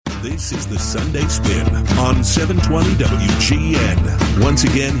This is the Sunday Spin on 720 WGN. Once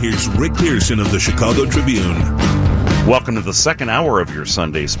again, here's Rick Pearson of the Chicago Tribune. Welcome to the second hour of your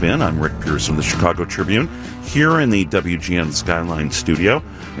Sunday Spin. I'm Rick Pearson of the Chicago Tribune, here in the WGN Skyline studio.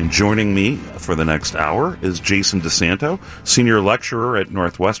 And joining me for the next hour is Jason DeSanto, senior lecturer at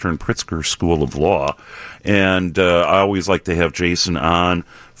Northwestern Pritzker School of Law. And I always like to have Jason on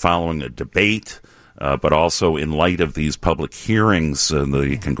following a debate, but also in light of these public hearings,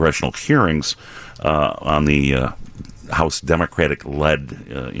 the congressional hearings on the House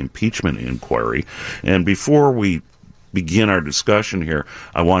Democratic-led impeachment inquiry. And before we begin our discussion here,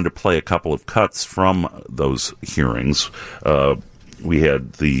 I wanted to play a couple of cuts from those hearings. We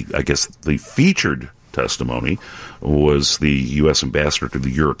had the featured testimony was the U.S. ambassador to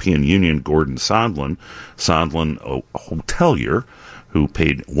the European Union, Gordon Sondland, a hotelier who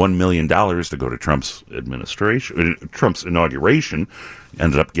paid $1 million to go to Trump's inauguration,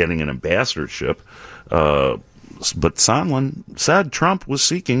 ended up getting an ambassadorship. But Sondland said Trump was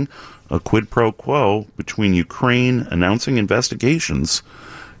seeking a quid pro quo between Ukraine announcing investigations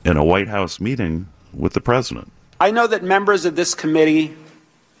and a White House meeting with the president. I know that members of this committee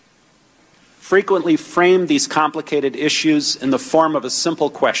frequently frame these complicated issues in the form of a simple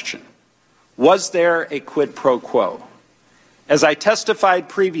question. Was there a quid pro quo? As I testified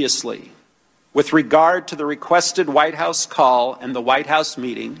previously, with regard to the requested White House call and the White House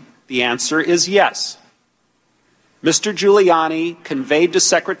meeting, the answer is yes. Mr. Giuliani conveyed to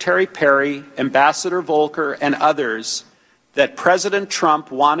Secretary Perry, Ambassador Volker, and others that President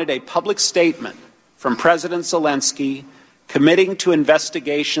Trump wanted a public statement from President Zelensky committing to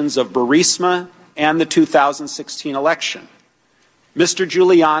investigations of Burisma and the 2016 election. Mr.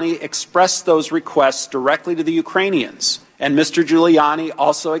 Giuliani expressed those requests directly to the Ukrainians, and Mr. Giuliani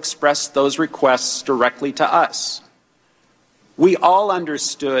also expressed those requests directly to us. We all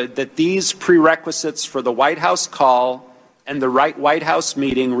understood that these prerequisites for the White House call and the White House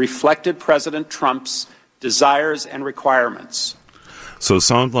meeting reflected President Trump's desires and requirements. So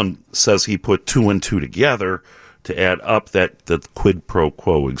Sondland says he put two and two together to add up that the quid pro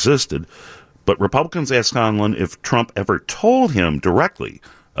quo existed. But Republicans asked Sondland if Trump ever told him directly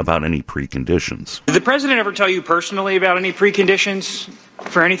about any preconditions. Did the president ever tell you personally about any preconditions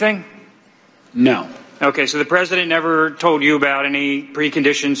for anything? No. Okay, so the president never told you about any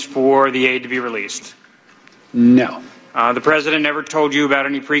preconditions for the aid to be released? No. The president never told you about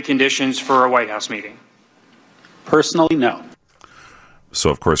any preconditions for a White House meeting? Personally, no. So,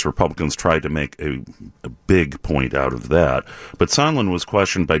 of course, Republicans tried to make a big point out of that. But Sondland was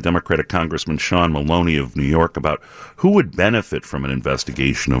questioned by Democratic Congressman Sean Maloney of New York about who would benefit from an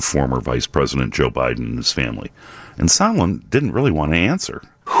investigation of former Vice President Joe Biden and his family. And Sondland didn't really want to answer.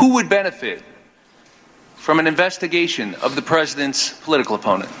 Who would benefit from an investigation of the president's political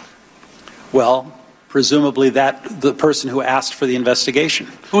opponent? Well, presumably the person who asked for the investigation.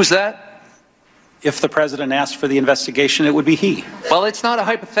 Who's that? If the president asked for the investigation, it would be he. Well, it's not a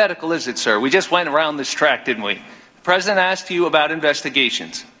hypothetical, is it, sir? We just went around this track, didn't we? The president asked you about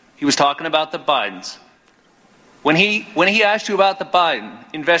investigations. He was talking about the Bidens. When he asked you about the Biden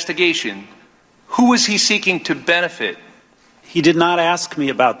investigation, who was he seeking to benefit? He did not ask me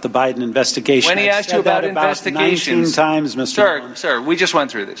about the Biden investigation. When he asked you about investigations, 19 times, Mr. Sir, we just went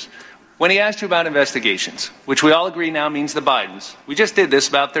through this. When he asked you about investigations, which we all agree now means the Bidens, we just did this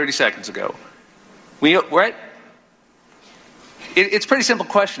about 30 seconds ago. It's a pretty simple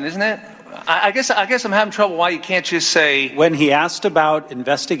question, isn't it? I guess I'm having trouble why you can't just say. When he asked about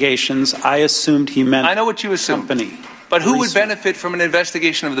investigations, I assumed he meant. I know what you assumed. Company. But who would benefit from an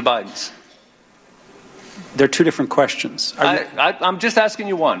investigation of the Bidens? They're two different questions. I'm just asking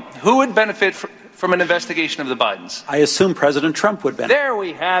you one. Who would benefit from an investigation of the Bidens? I assume President Trump would benefit. There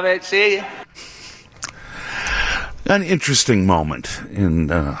we have it. See? An interesting moment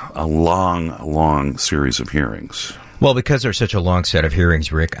in a long series of hearings. Well, because there's such a long set of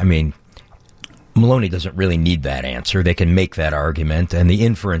hearings, Rick, I mean, Maloney doesn't really need that answer. They can make that argument, and the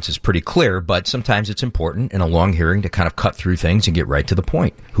inference is pretty clear, but sometimes it's important in a long hearing to kind of cut through things and get right to the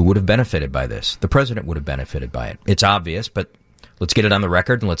point. Who would have benefited by this? The president would have benefited by it. It's obvious, but let's get it on the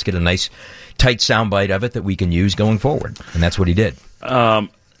record, and let's get a nice, tight soundbite of it that we can use going forward. And that's what he did. I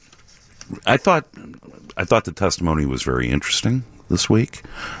thought the testimony was very interesting this week.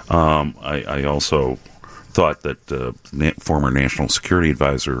 I also thought that former National Security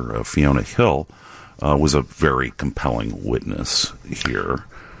Advisor Fiona Hill was a very compelling witness here.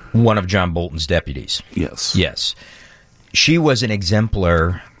 One of John Bolton's deputies. Yes. Yes. She was an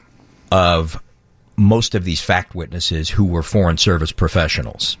exemplar of most of these fact witnesses who were Foreign Service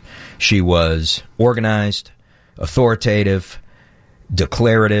professionals. She was organized, authoritative,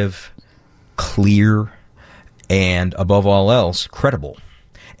 declarative, clear, and above all else, credible.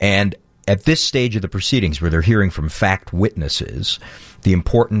 And at this stage of the proceedings, where they're hearing from fact witnesses, the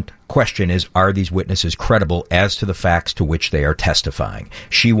important question is, are these witnesses credible as to the facts to which they are testifying?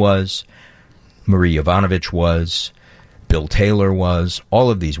 She was, Marie Yovanovitch was, Bill Taylor was.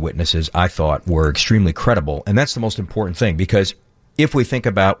 All of these witnesses, I thought, were extremely credible. And that's the most important thing, because if we think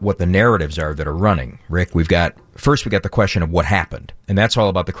about what the narratives are that are running, Rick, we've got the question of what happened. And that's all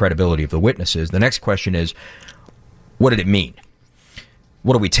about the credibility of the witnesses. The next question is, what did it mean?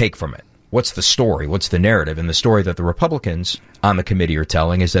 What do we take from it? What's the story? What's the narrative? And the story that the Republicans on the committee are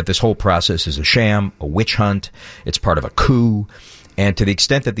telling is that this whole process is a sham, a witch hunt. It's part of a coup. And to the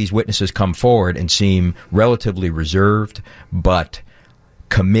extent that these witnesses come forward and seem relatively reserved but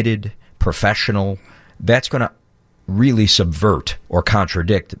committed, professional, that's going to really subvert or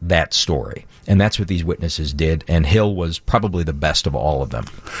contradict that story. And that's what these witnesses did, and Hill was probably the best of all of them.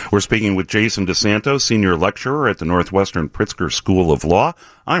 We're speaking with Jason DeSanto, senior lecturer at the Northwestern Pritzker School of Law.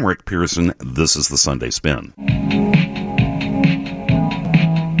 I'm Rick Pearson. This is the Sunday Spin.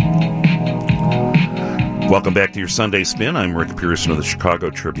 Welcome back to your Sunday Spin. I'm Rick Pearson of the Chicago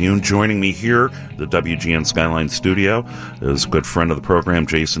Tribune. Joining me here, the WGN Skyline studio, is a good friend of the program,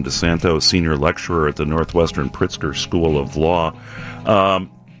 Jason DeSanto, senior lecturer at the Northwestern Pritzker School of Law.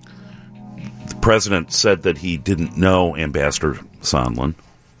 The president said that he didn't know Ambassador Sondland.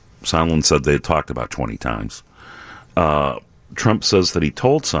 Sondland said they had talked about 20 times. Trump says that he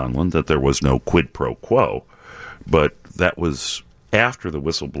told Sondland that there was no quid pro quo, but that was after the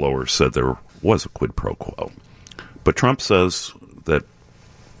whistleblower said there was a quid pro quo. But Trump says that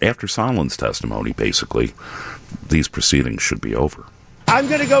after Sondland's testimony, basically, these proceedings should be over. I'm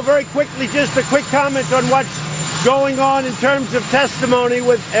going to go very quickly, just a quick comment on what's going on in terms of testimony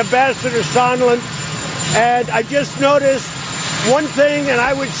with Ambassador Sondland. And I just noticed one thing, and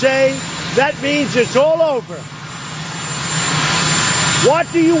I would say that means it's all over.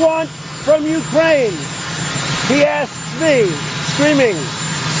 What do you want from Ukraine? He asks me, screaming.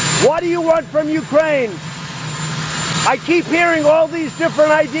 What do you want from Ukraine? I keep hearing all these different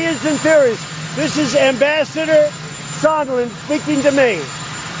ideas and theories. This is Ambassador Sondland speaking to me.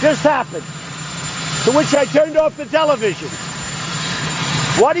 Just happened. To which I turned off the television.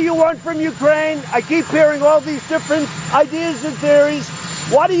 What do you want from Ukraine? I keep hearing all these different ideas and theories.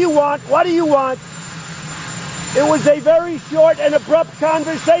 What do you want? What do you want? It was a very short and abrupt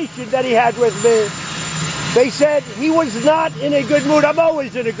conversation that he had with me. They said he was not in a good mood. I'm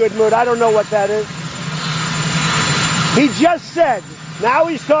always in a good mood. I don't know what that is. He just said, now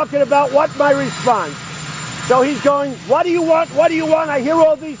he's talking about what my response. So he's going, what do you want? What do you want? I hear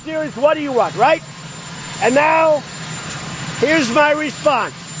all these theories. What do you want, right? And now, here's my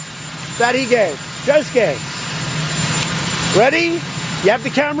response that he gave. Just gave. Ready? You have the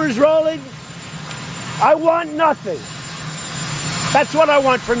cameras rolling? I want nothing. That's what I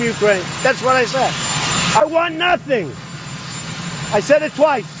want from Ukraine. That's what I said. I want nothing. I said it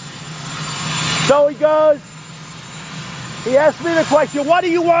twice. So he goes, he asked me the question, what do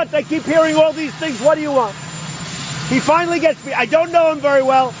you want? I keep hearing all these things. What do you want? He finally gets me. I don't know him very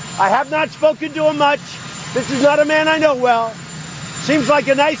well. I have not spoken to him much. This is not a man I know well. Seems like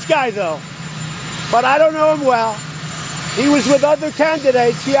a nice guy, though. But I don't know him well. He was with other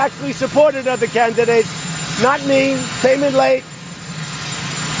candidates. He actually supported other candidates. Not me. Came in late.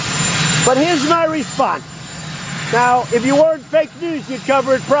 But here's my response. Now, if you weren't fake news, you'd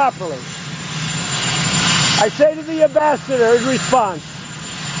cover it properly. I say to the ambassador in response,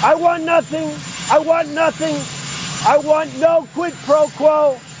 I want nothing. I want nothing. I want no quid pro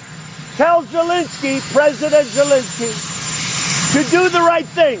quo. Tell Zelensky, President Zelensky, to do the right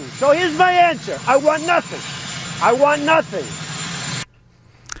thing. So here's my answer. I want nothing. I want nothing.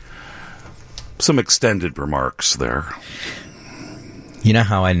 Some extended remarks there. You know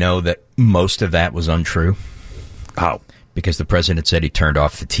how I know that most of that was untrue? How? Because the president said he turned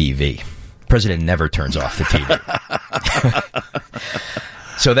off the TV. The president never turns off the TV.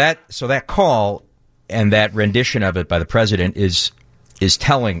 So that call and that rendition of it by the president is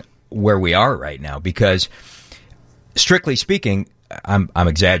telling where we are right now, because strictly speaking, I'm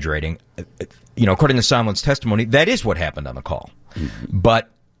exaggerating. You know, according to Sondland's testimony, that is what happened on the call. Mm-hmm. But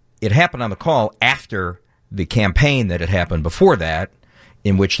it happened on the call after the campaign that had happened before that,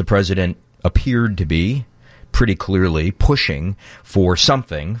 in which the president appeared to be pretty clearly pushing for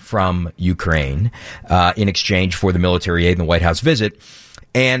something from Ukraine in exchange for the military aid and the White House visit.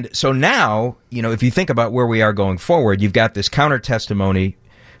 And so now, you know, if you think about where we are going forward, you've got this counter testimony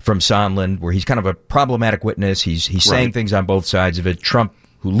from Sondland where he's kind of a problematic witness. He's saying things on both sides of it. Trump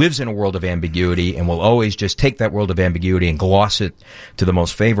who lives in a world of ambiguity and will always just take that world of ambiguity and gloss it to the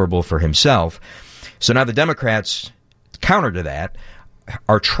most favorable for himself. So now the Democrats, counter to that,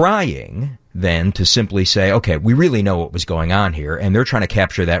 are trying then to simply say, okay, we really know what was going on here, and they're trying to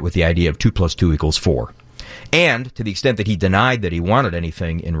capture that with the idea of 2 + 2 = 4. And to the extent that he denied that he wanted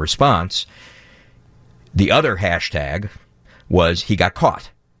anything in response, the other hashtag was he got caught.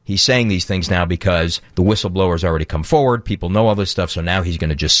 He's saying these things now because the whistleblower's already come forward. People know all this stuff, so now he's going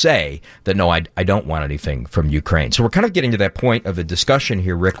to just say that, no, I don't want anything from Ukraine. So we're kind of getting to that point of the discussion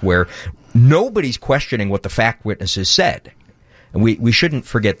here, Rick, where nobody's questioning what the fact witnesses said. And we shouldn't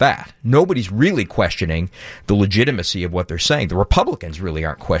forget that. Nobody's really questioning the legitimacy of what they're saying. The Republicans really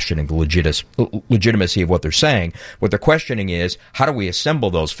aren't questioning the legitimacy of what they're saying. What they're questioning is, how do we assemble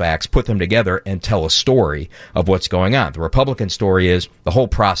those facts, put them together, and tell a story of what's going on? The Republican story is the whole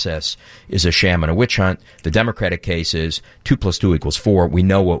process is a sham and a witch hunt. The Democratic case is 2 + 2 = 4. We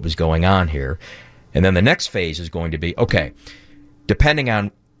know what was going on here. And then the next phase is going to be, okay, depending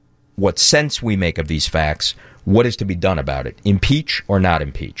on what sense we make of these facts, what is to be done about it? Impeach or not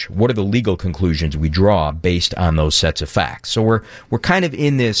impeach? What are the legal conclusions we draw based on those sets of facts? So we're kind of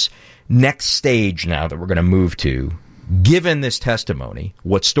in this next stage now that we're going to move to. Given this testimony,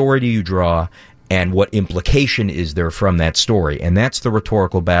 what story do you draw, and what implication is there from that story? And that's the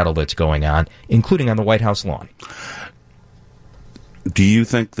rhetorical battle that's going on, including on the White House lawn. Do you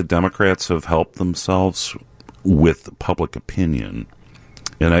think the Democrats have helped themselves with public opinion?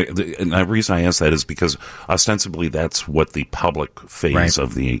 And the reason I ask that is because ostensibly that's what the public phase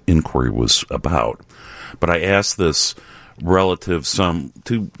of the inquiry was about. But I ask this relative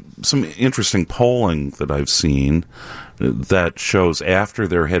to some interesting polling that I've seen that shows after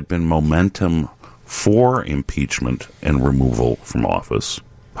there had been momentum for impeachment and removal from office,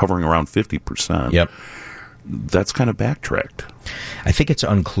 hovering around 50%. Yep. That's kind of backtracked. I think it's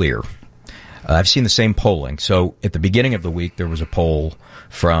unclear. I've seen the same polling. So at the beginning of the week, there was a poll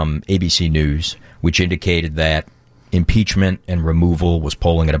from ABC News which indicated that impeachment and removal was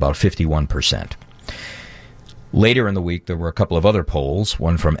polling at about 51%. Later in the week, there were a couple of other polls,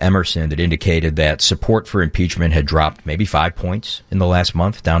 one from Emerson that indicated that support for impeachment had dropped maybe 5 points in the last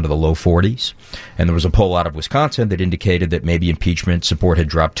month, down to the low 40s. And there was a poll out of Wisconsin that indicated that maybe impeachment support had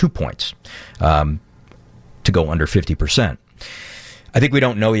dropped 2 points to go under 50%. I think we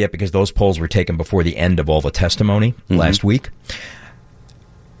don't know yet because those polls were taken before the end of all the testimony last week.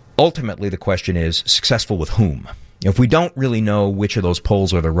 Ultimately, the question is, successful with whom? If we don't really know which of those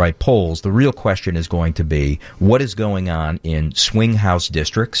polls are the right polls, the real question is going to be, what is going on in swing House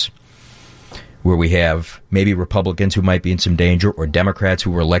districts where we have maybe Republicans who might be in some danger or Democrats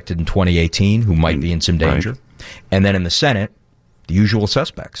who were elected in 2018 who might be in some danger. Right. And then in the Senate, the usual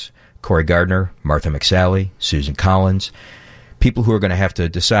suspects, Cory Gardner, Martha McSally, Susan Collins, people who are going to have to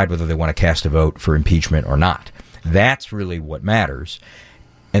decide whether they want to cast a vote for impeachment or not. That's really what matters.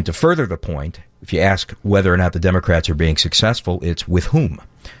 And to further the point, if you ask whether or not the Democrats are being successful, it's with whom?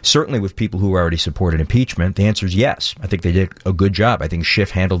 Certainly with people who already supported impeachment, the answer is yes. I think they did a good job. I think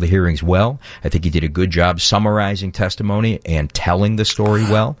Schiff handled the hearings well. I think he did a good job summarizing testimony and telling the story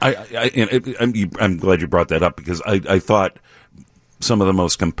well. I'm glad you brought that up because I thought some of the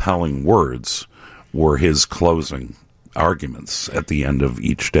most compelling words were his closing arguments at the end of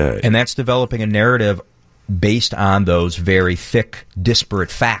each day. And that's developing a narrative based on those very thick, disparate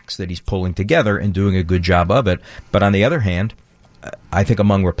facts that he's pulling together and doing a good job of it. But on the other hand, I think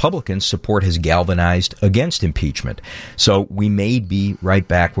among Republicans, support has galvanized against impeachment. So we may be right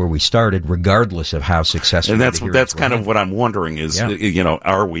back where we started, regardless of how successful. And that's kind of what I'm wondering is,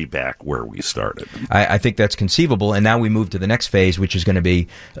 are we back where we started? I think that's conceivable. And now we move to the next phase, which is going to be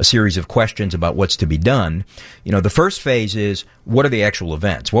a series of questions about what's to be done. The first phase is, what are the actual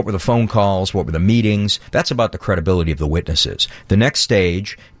events? What were the phone calls? What were the meetings? That's about the credibility of the witnesses. The next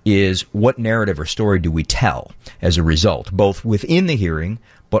stage is, what narrative or story do we tell as a result, both within the hearing,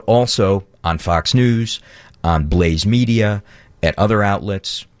 but also on Fox News, on Blaze Media, at other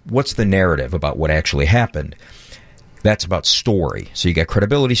outlets? What's the narrative about what actually happened? That's about story. So you got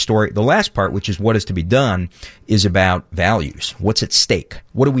credibility, story. The last part, which is what is to be done, is about values. What's at stake?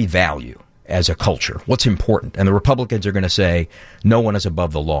 What do we value as a culture? What's important? And the Republicans are going to say, no one is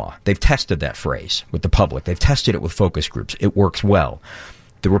above the law. They've tested that phrase with the public. They've tested it with focus groups. It works well.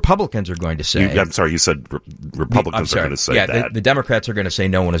 The Republicans are going to say... I'm sorry, you said Republicans are going to say that. The Democrats are going to say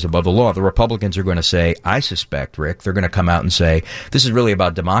no one is above the law. The Republicans are going to say, I suspect, Rick, they're going to come out and say, this is really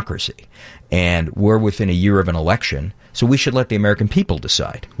about democracy. And we're within a year of an election, so we should let the American people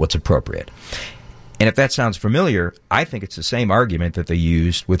decide what's appropriate. And if that sounds familiar, I think it's the same argument that they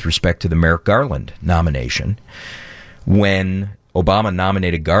used with respect to the Merrick Garland nomination when Obama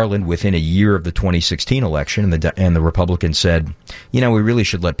nominated Garland within a year of the 2016 election, and the Republicans said, we really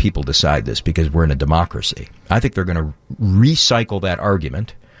should let people decide this because we're in a democracy. I think they're going to recycle that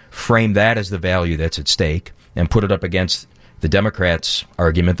argument, frame that as the value that's at stake, and put it up against the Democrats'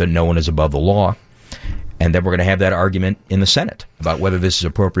 argument that no one is above the law. And then we're going to have that argument in the Senate about whether this is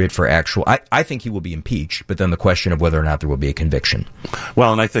appropriate for actual... I think he will be impeached, but then the question of whether or not there will be a conviction.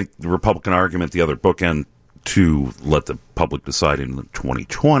 Well, and I think the Republican argument, the other bookend to let the public decide in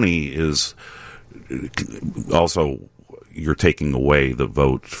 2020 is also you're taking away the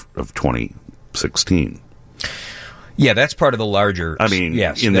vote of 2016. Yeah, that's part of the larger...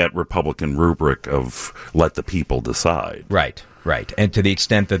 yes, that Republican rubric of let the people decide. Right. And to the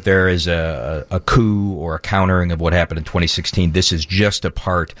extent that there is a coup or a countering of what happened in 2016, this is just a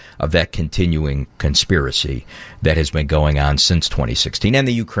part of that continuing conspiracy that has been going on since 2016. And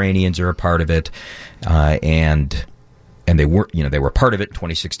the Ukrainians are a part of it, and they were part of it in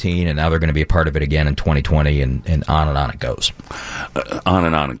 2016, and now they're going to be a part of it again in 2020, and on it goes. On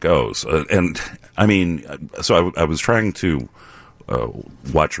and on it goes. So I was trying to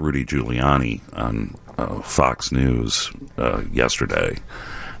watch Rudy Giuliani on Fox News yesterday,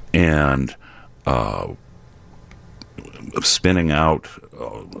 and spinning out,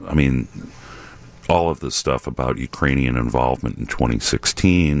 all of this stuff about Ukrainian involvement in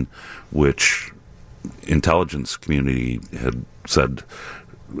 2016, which intelligence community had said,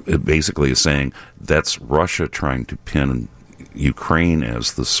 it basically is saying that's Russia trying to pin Ukraine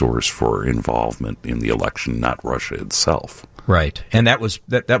as the source for involvement in the election, not Russia itself. Right, and that was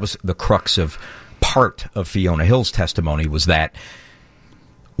the crux of part of Fiona Hill's testimony, was that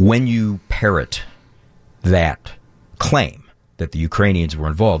when you parrot that claim that the Ukrainians were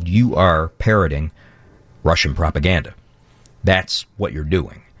involved, you are parroting Russian propaganda. That's what you're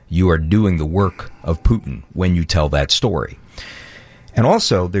doing. You are doing the work of Putin when you tell that story. And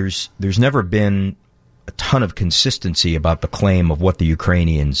also, there's never been a ton of consistency about the claim of what the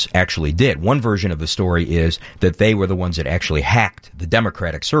Ukrainians actually did. One version of the story is that they were the ones that actually hacked the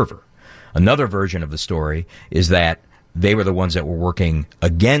Democratic server. Another version of the story is that they were the ones that were working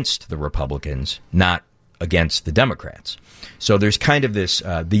against the Republicans, not against the Democrats. So there's kind of this,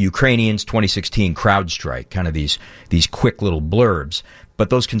 the Ukrainians 2016 CrowdStrike, kind of these quick little blurbs. But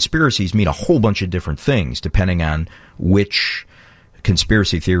those conspiracies mean a whole bunch of different things depending on which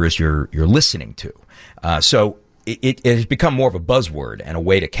conspiracy theorist you're listening to. So it has become more of a buzzword and a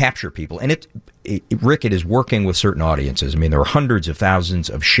way to capture people. And Rick, it is working with certain audiences. There are hundreds of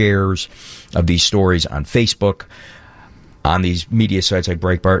thousands of shares of these stories on Facebook, on these media sites like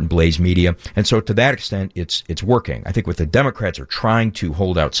Breitbart and Blaze Media. And so to that extent, it's working. I think what the Democrats are trying to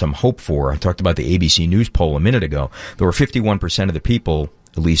hold out some hope for, I talked about the ABC News poll a minute ago, there were 51% of the people,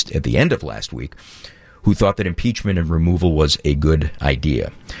 at least at the end of last week, who thought that impeachment and removal was a good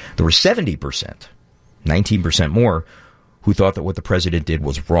idea. There were 70%, 19% more, who thought that what the president did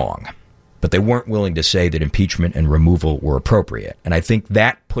was wrong. But they weren't willing to say that impeachment and removal were appropriate. And I think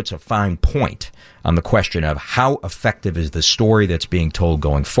that puts a fine point on the question of how effective is the story that's being told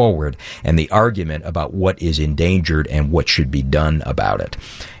going forward and the argument about what is endangered and what should be done about it.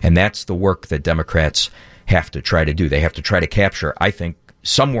 And that's the work that Democrats have to try to do. They have to try to capture, I think,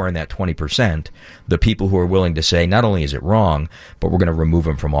 somewhere in that 20%, the people who are willing to say, not only is it wrong, but we're going to remove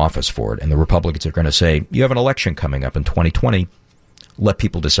him from office for it. And the Republicans are going to say, you have an election coming up in 2020. Let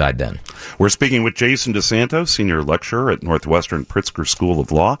people decide then. We're speaking with Jason DeSanto, senior lecturer at Northwestern Pritzker School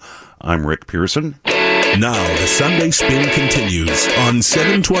of Law. I'm Rick Pearson. Now the Sunday Spin continues on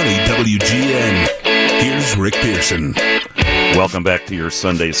 720 WGN. Here's Rick Pearson. Welcome back to your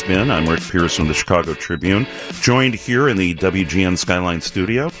Sunday Spin. I'm Rick Pearson of the Chicago Tribune, joined here in the WGN Skyline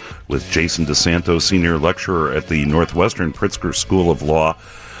studio with Jason DeSanto, senior lecturer at the Northwestern Pritzker School of Law.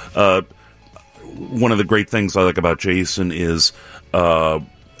 One of the great things I like about Jason is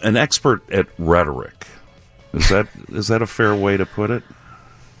an expert at rhetoric. Is that a fair way to put it?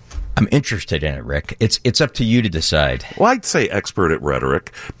 I'm interested in it, Rick. It's up to you to decide. Well, I'd say expert at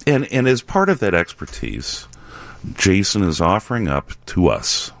rhetoric, and as part of that expertise, Jason is offering up to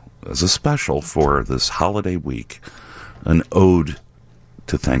us as a special for this holiday week an ode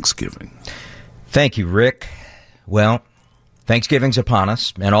to Thanksgiving. Thank you, Rick. Well, Thanksgiving's upon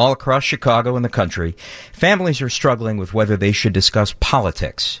us, and all across Chicago and the country, families are struggling with whether they should discuss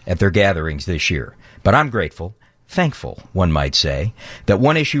politics at their gatherings this year. But I'm grateful, thankful, one might say, that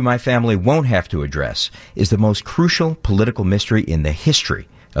one issue my family won't have to address is the most crucial political mystery in the history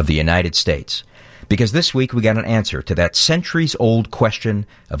of the United States. Because this week we got an answer to that centuries-old question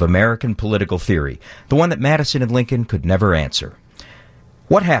of American political theory, the one that Madison and Lincoln could never answer.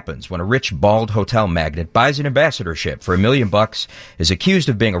 What happens when a rich, bald hotel magnate buys an ambassadorship for $1 million, is accused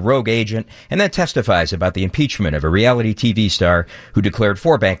of being a rogue agent, and then testifies about the impeachment of a reality TV star who declared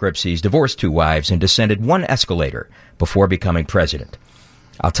 4 bankruptcies, divorced 2 wives, and descended 1 escalator before becoming president?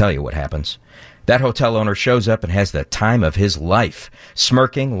 I'll tell you what happens. That hotel owner shows up and has the time of his life,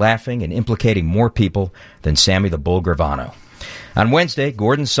 smirking, laughing, and implicating more people than Sammy the Bull Gravano. On Wednesday,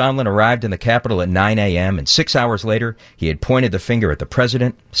 Gordon Sondland arrived in the Capitol at 9 a.m., and 6 hours later, he had pointed the finger at the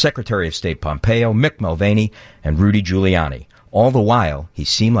President, Secretary of State Pompeo, Mick Mulvaney, and Rudy Giuliani. All the while, he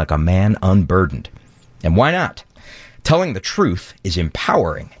seemed like a man unburdened. And why not? Telling the truth is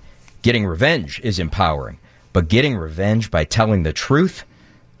empowering. Getting revenge is empowering. But getting revenge by telling the truth?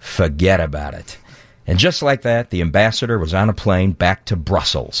 Forget about it. And just like that, the ambassador was on a plane back to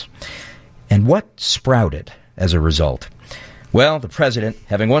Brussels. And what sprouted as a result? Well, the president,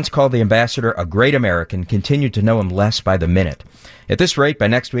 having once called the ambassador a great American, continued to know him less by the minute. At this rate, by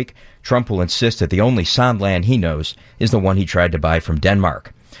next week, Trump will insist that the only Sondland he knows is the one he tried to buy from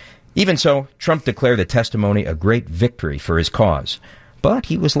Denmark. Even so, Trump declared the testimony a great victory for his cause. But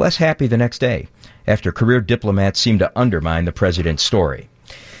he was less happy the next day, after career diplomats seemed to undermine the president's story.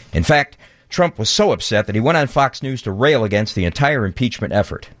 In fact, Trump was so upset that he went on Fox News to rail against the entire impeachment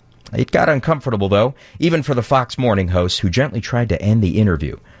effort. It got uncomfortable, though, even for the Fox morning host, who gently tried to end the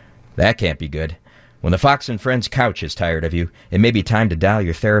interview. That can't be good. When the Fox and Friends couch is tired of you, it may be time to dial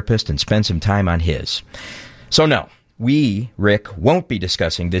your therapist and spend some time on his. So no, we, Rick, won't be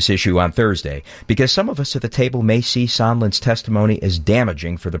discussing this issue on Thursday, because some of us at the table may see Sondland's testimony as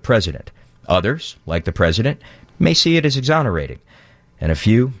damaging for the president. Others, like the president, may see it as exonerating. And a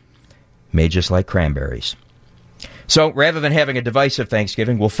few may just like cranberries. So, rather than having a divisive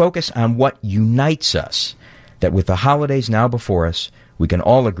Thanksgiving, we'll focus on what unites us. That with the holidays now before us, we can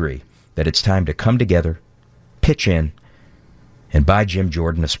all agree that it's time to come together, pitch in, and buy Jim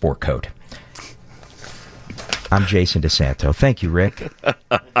Jordan a sport coat. I'm Jason DeSanto. Thank you, Rick.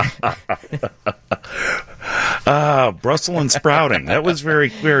 Brussels and sprouting. That was very,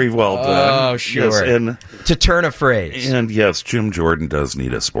 very well done. Oh, sure. Yes, and to turn a phrase. And yes, Jim Jordan does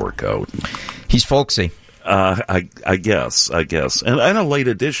need a sport coat. He's folksy. I guess. And a late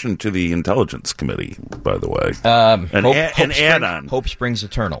addition to the Intelligence Committee, by the way. An add-on. Hope Springs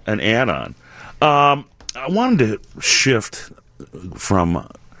Eternal. An add-on. I wanted to shift from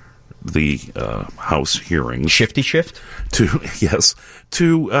the House hearings. Shifty shift? To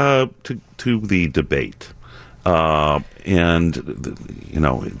the debate. And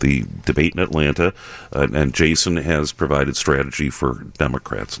the debate in Atlanta, and Jason has provided strategy for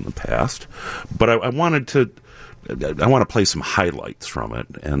Democrats in the past, but I want to play some highlights from it,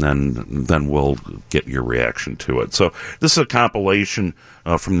 and then we'll get your reaction to it. So this is a compilation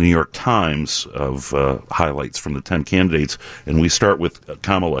from the New York Times of highlights from the 10 candidates, and we start with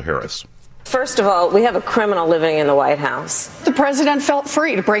Kamala Harris. First of all, we have a criminal living in the White House. The president felt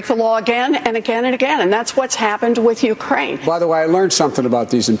free to break the law again and again and again, and that's what's happened with Ukraine. By the way, I learned something about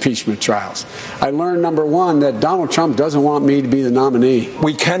these impeachment trials. I learned, number one, that Donald Trump doesn't want me to be the nominee.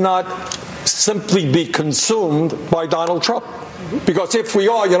 We cannot simply be consumed by Donald Trump, because if we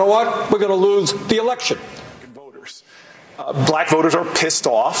are, you know what? We're going to lose the election. Black voters are pissed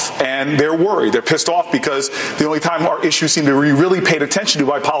off, and they're worried. They're pissed off because the only time our issues seem to be really paid attention to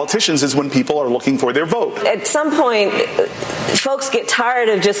by politicians is when people are looking for their vote. At some point, folks get tired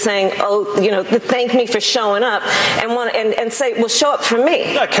of just saying, thank me for showing up, and say, well, show up for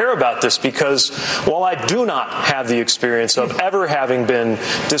me. I care about this because while I do not have the experience of ever having been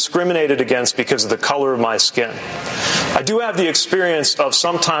discriminated against because of the color of my skin, I do have the experience of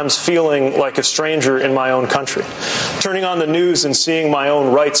sometimes feeling like a stranger in my own country, turning on the news and seeing my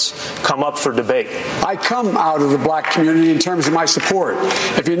own rights come up for debate. I come out of the black community in terms of my support.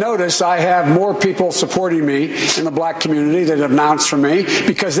 If you notice, I have more people supporting me in the black community that have announced for me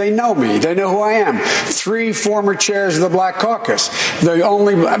because they know me. They know who I am. 3 former chairs of the Black Caucus, the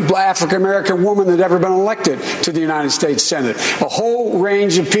only African-American woman that ever been elected to the United States Senate, a whole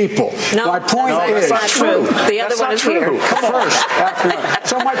range of people. No, my point is, that's not true. The other one is here.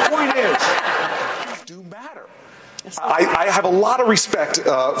 So my point is, I have a lot of respect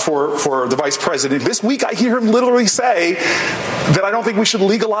for the vice president. This week I hear him literally say that I don't think we should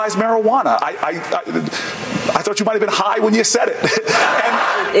legalize marijuana. I thought you might have been high when you said it.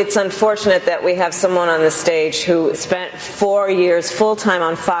 It's unfortunate that we have someone on the stage who spent 4 years full-time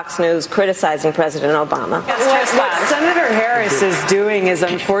on Fox News criticizing President Obama. What Senator Harris is doing is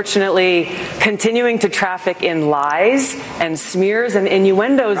unfortunately continuing to traffic in lies and smears and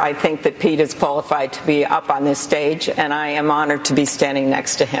innuendos. I think that Pete is qualified to be up on this stage, and I am honored to be standing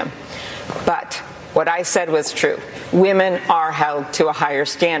next to him. But what I said was true. women are held to a higher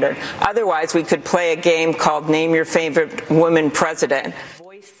standard. Otherwise, we could play a game called Name Your Favorite Woman President.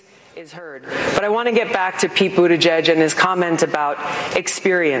 Is heard. But I want to get back to Pete Buttigieg and his comment about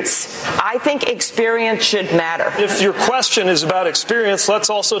experience. I think experience should matter. If your question is about experience, let's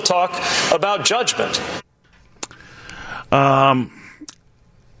also talk about judgment.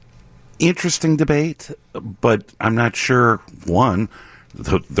 Interesting debate, but I'm not sure, one,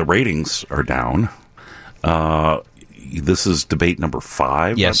 the ratings are down. This is debate number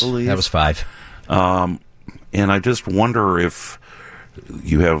 5, yes, I believe. That was 5. And I just wonder if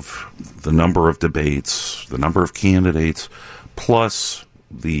you have the number of debates, the number of candidates, plus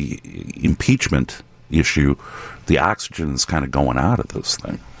the impeachment issue, the oxygen is kind of going out of this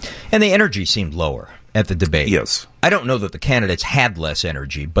thing. And the energy seemed lower at the debate. Yes. I don't know that the candidates had less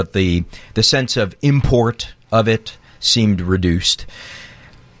energy, but the sense of import of it seemed reduced.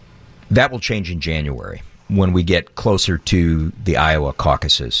 That will change in January when we get closer to the Iowa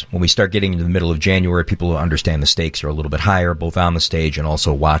caucuses. When we start getting into the middle of January, people will understand the stakes are a little bit higher, both on the stage and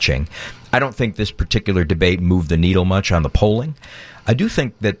also watching. I don't think this particular debate moved the needle much on the polling. I do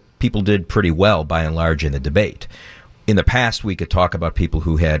think that people did pretty well, by and large, in the debate. In the past, we could talk about people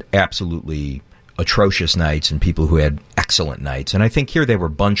who had absolutely atrocious nights and people who had excellent nights. And I think here they were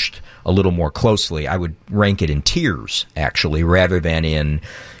bunched a little more closely. I would rank it in tiers, actually, rather than in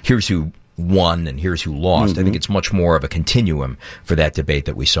here's who won and here's who lost. I think it's much more of a continuum for that debate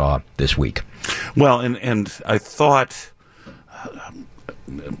that we saw this week. Well, and I thought,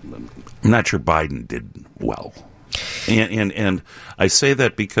 I'm not sure Biden did well. And I say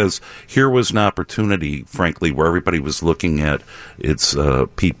that because here was an opportunity, frankly, where everybody was looking at it's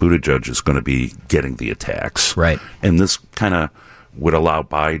Pete Buttigieg is going to be getting the attacks. Right. And this kind of would allow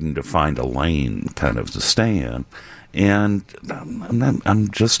Biden to find a lane kind of to stay in. And I'm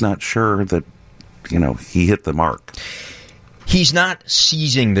just not sure that, he hit the mark. He's not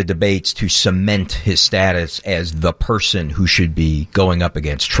seizing the debates to cement his status as the person who should be going up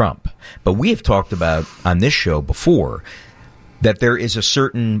against Trump. But we have talked about on this show before that there is a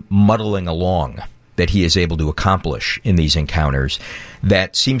certain muddling along that he is able to accomplish in these encounters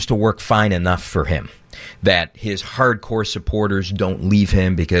that seems to work fine enough for him. That his hardcore supporters don't leave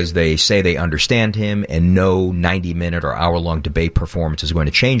him because they say they understand him, and no 90-minute or hour-long debate performance is going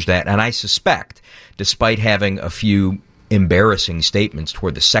to change that. And I suspect, despite having a few embarrassing statements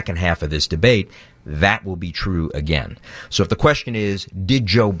toward the second half of this debate, that will be true again. So if the question is, did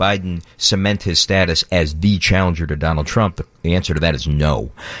Joe Biden cement his status as the challenger to Donald Trump, the answer to that is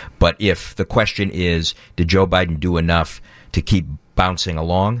no. But if the question is, did Joe Biden do enough to keep bouncing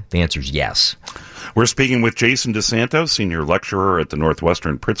along, the answer is yes. We're speaking with Jason DeSanto, senior lecturer at the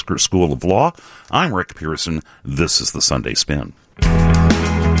Northwestern Pritzker School of Law. I'm Rick Pearson. This is the Sunday Spin.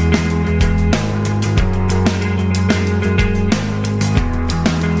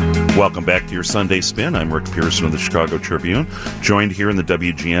 Welcome back to your Sunday Spin. I'm Rick Pearson of the Chicago Tribune, joined here in the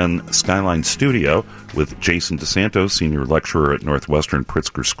WGN Skyline studio with Jason DeSanto, senior lecturer at Northwestern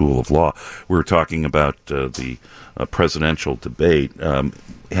Pritzker School of Law. We're talking about the presidential debate.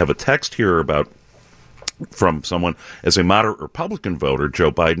 Have a text here from someone, as a moderate Republican voter,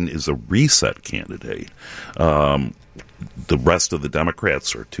 Joe Biden is a reset candidate. The rest of the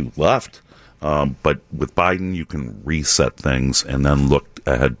Democrats are too left. But with Biden, you can reset things and then look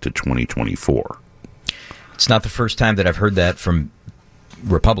ahead to 2024. It's not the first time that I've heard that from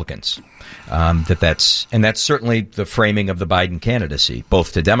Republicans. That's certainly the framing of the Biden candidacy,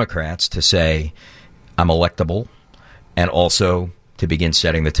 both to Democrats to say, I'm electable, and also to begin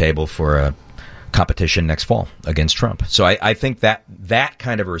setting the table for a competition next fall against Trump. So I think that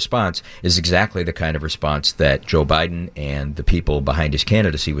kind of a response is exactly the kind of response that Joe Biden and the people behind his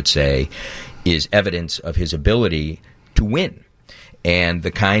candidacy would say is evidence of his ability to win. And the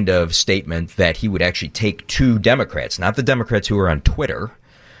kind of statement that he would actually take to Democrats, not the Democrats who are on Twitter,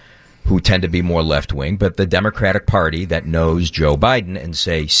 who tend to be more left-wing, but the Democratic Party that knows Joe Biden, and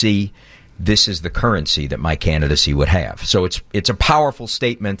say, see, this is the currency that my candidacy would have. So it's a powerful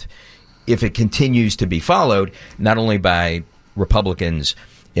statement if it continues to be followed, not only by Republicans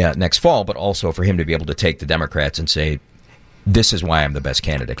next fall, but also for him to be able to take the Democrats and say, this is why I'm the best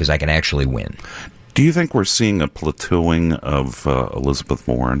candidate, because I can actually win. Do you think we're seeing a plateauing of Elizabeth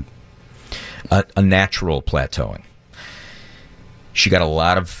Warren? A natural plateauing. She got a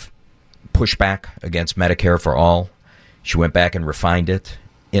lot of pushback against Medicare for All. She went back and refined it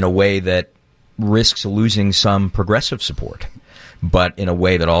in a way that risks losing some progressive support, but in a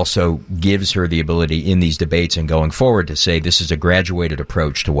way that also gives her the ability in these debates and going forward to say this is a graduated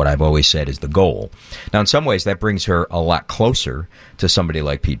approach to what I've always said is the goal. Now, in some ways, that brings her a lot closer to somebody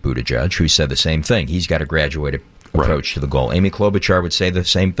like Pete Buttigieg, who said the same thing. He's got a graduated approach to the goal. Amy Klobuchar would say the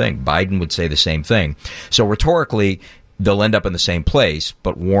same thing. Biden would say the same thing. So rhetorically, they'll end up in the same place,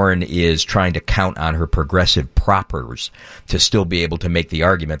 but Warren is trying to count on her progressive propers to still be able to make the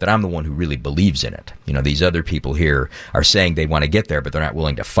argument that I'm the one who really believes in it. You know, these other people here are saying they want to get there, but they're not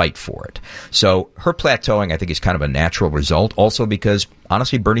willing to fight for it. So her plateauing, I think, is kind of a natural result, also because,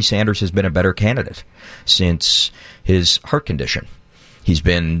 honestly, Bernie Sanders has been a better candidate since his heart condition. He's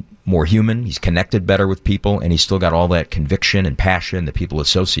been more human, he's connected better with people, and he's still got all that conviction and passion that people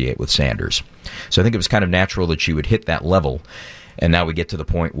associate with Sanders. So I think it was kind of natural that she would hit that level, and now we get to the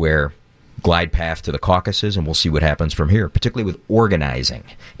point where glide path to the caucuses, and we'll see what happens from here, particularly with organizing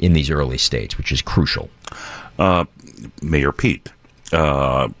in these early states, which is crucial. Mayor Pete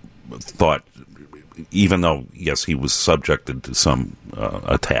thought, even though, yes, he was subjected to some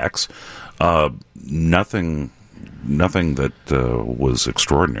attacks, nothing that was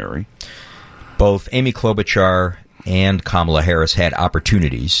extraordinary. Both Amy Klobuchar and Kamala Harris had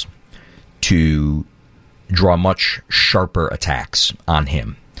opportunities to draw much sharper attacks on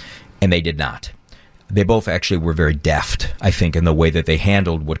him, and they did not. They both actually were very deft, I think, in the way that they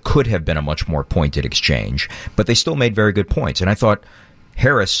handled what could have been a much more pointed exchange, but they still made very good points. And I thought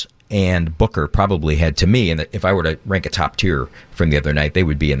Harris and Booker probably had, to me, and if I were to rank a top tier from the other night, they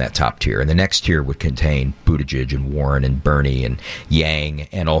would be in that top tier. And the next tier would contain Buttigieg and Warren and Bernie and Yang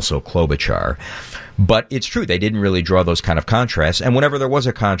and also Klobuchar. But it's true, they didn't really draw those kind of contrasts. And whenever there was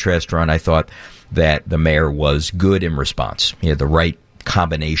a contrast drawn, I thought that the mayor was good in response. He had the right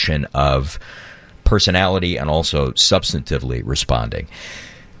combination of personality and also substantively responding.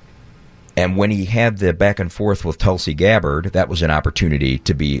 And when he had the back and forth with Tulsi Gabbard, that was an opportunity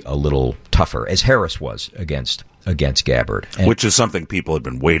to be a little tougher, as Harris was against Gabbard. And which is something people have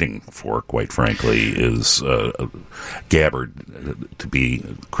been waiting for, quite frankly, is Gabbard to be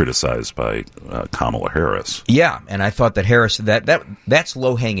criticized by Kamala Harris. Yeah, and I thought that Harris, that's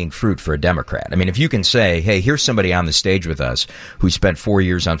low-hanging fruit for a Democrat. I mean, if you can say, hey, here's somebody on the stage with us who spent 4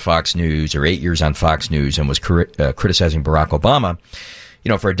 years on Fox News or 8 years on Fox News and was criticizing Barack Obama. You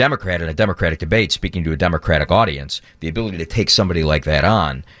know, for a Democrat in a Democratic debate, speaking to a Democratic audience, the ability to take somebody like that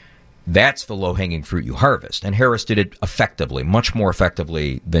on, that's the low-hanging fruit you harvest. And Harris did it effectively, much more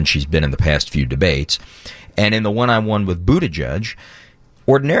effectively than she's been in the past few debates. And in the one-on-one with Buttigieg,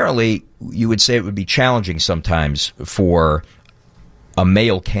 ordinarily, you would say it would be challenging sometimes for a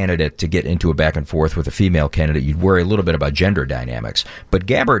male candidate to get into a back and forth with a female candidate. You'd worry a little bit about gender dynamics. But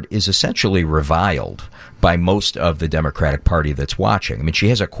Gabbard is essentially reviled by most of the Democratic Party that's watching. I mean, she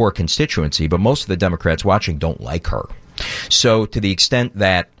has a core constituency, but most of the Democrats watching don't like her. So to the extent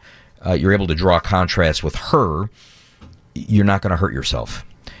that you're able to draw a contrast with her, you're not going to hurt yourself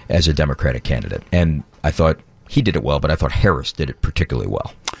as a Democratic candidate. And I thought he did it well, but I thought Harris did it particularly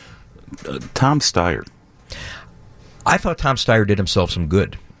well. Tom Steyer. I thought Tom Steyer did himself some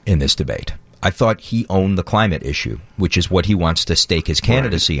good in this debate. I thought he owned the climate issue, which is what he wants to stake his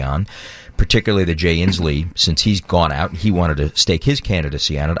candidacy on, particularly the Jay Inslee. Since he's gone out, he wanted to stake his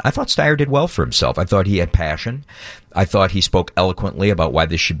candidacy on it. I thought Steyer did well for himself. I thought he had passion. I thought he spoke eloquently about why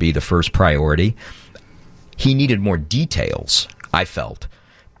this should be the first priority. He needed more details, I felt,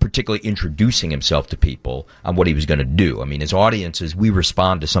 particularly introducing himself to people on what he was going to do. I mean, his audience is, we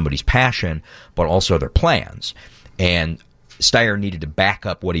respond to somebody's passion, but also their plans. And Steyer needed to back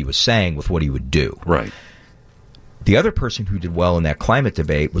up what he was saying with what he would do. Right. The other person who did well in that climate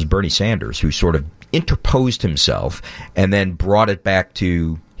debate was Bernie Sanders, who sort of interposed himself and then brought it back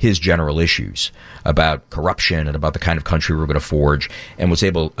to his general issues about corruption and about the kind of country we're going to forge, and was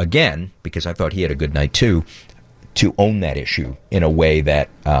able, again, because I thought he had a good night too, to own that issue in a way that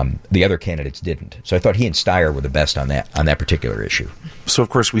the other candidates didn't. So I thought he and Steyer were the best on that particular issue. So, of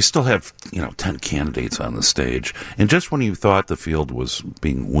course, we still have 10 candidates on the stage. And just when you thought the field was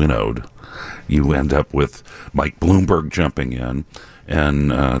being winnowed, you end up with Mike Bloomberg jumping in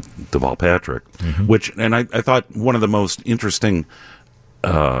and Deval Patrick, and I thought one of the most interesting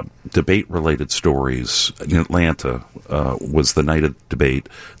debate-related stories in Atlanta was the night of debate.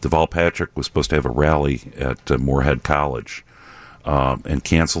 Deval Patrick was supposed to have a rally at Morehead College and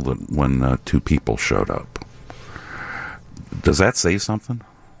canceled it when two people showed up. Does that say something?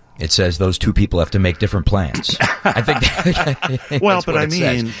 It says those two people have to make different plans. I think. Well, but I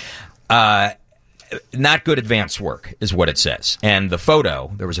mean, not good advance work is what it says. And the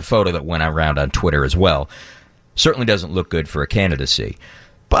photo, there was a photo that went around on Twitter as well, certainly doesn't look good for a candidacy.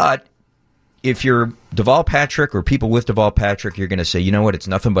 But if you're Deval Patrick or people with Deval Patrick, you're going to say, you know what, it's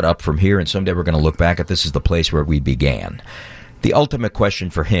nothing but up from here, and someday we're going to look back at this as the place where we began. The ultimate question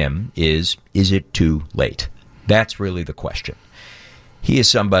for him is it too late? That's really the question. He is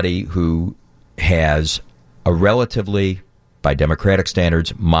somebody who has a relatively, by Democratic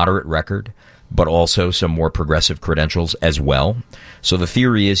standards, moderate record, but also some more progressive credentials as well. So the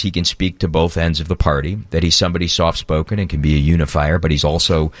theory is he can speak to both ends of the party, that he's somebody soft-spoken and can be a unifier, but he's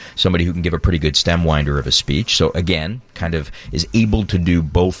also somebody who can give a pretty good stem winder of a speech. So again, kind of is able to do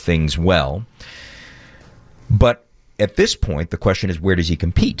both things well. But at this point, the question is, where does he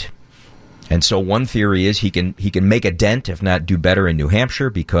compete? And so one theory is he can make a dent, if not do better, in New Hampshire,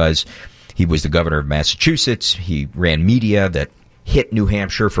 because he was the governor of Massachusetts. He ran media that hit New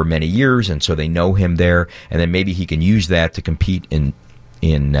Hampshire for many years, and so they know him there. And then maybe he can use that to compete in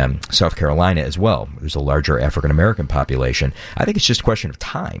South Carolina as well. There's a larger African-American population. I think it's just a question of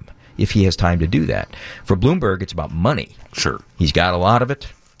time, if he has time to do that. For Bloomberg, it's about money. Sure. He's got a lot of it.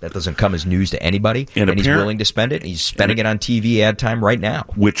 That doesn't come as news to anybody, and he's willing to spend it. He's spending it on TV ad time right now.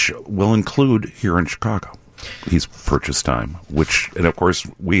 Which will include here in Chicago. He's purchased time, and of course,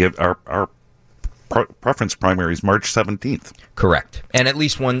 we have our preference primaries March 17th. Correct. And at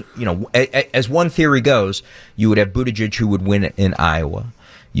least one, as one theory goes, you would have Buttigieg who would win in Iowa.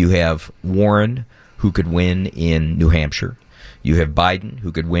 You have Warren who could win in New Hampshire. You have Biden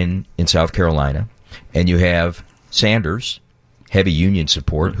who could win in South Carolina. And you have Sanders, heavy union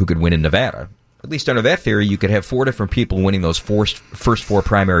support, who could win in Nevada. At least under that theory, you could have 4 different people winning those first 4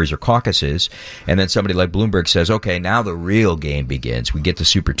 primaries or caucuses, and then somebody like Bloomberg says, okay, now the real game begins. We get to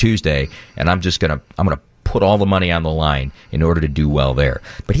Super Tuesday, and I'm gonna put all the money on the line in order to do well there.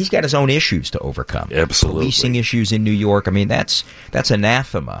 But he's got his own issues to overcome. Absolutely. Policing issues in New York. I mean, that's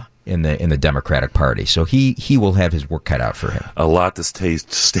anathema in the Democratic Party. So he will have his work cut out for him. A lot to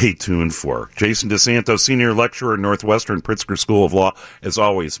stay tuned for. Jason DeSanto, Senior Lecturer at Northwestern, Pritzker School of Law, as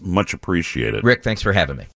always, much appreciated. Rick, thanks for having me.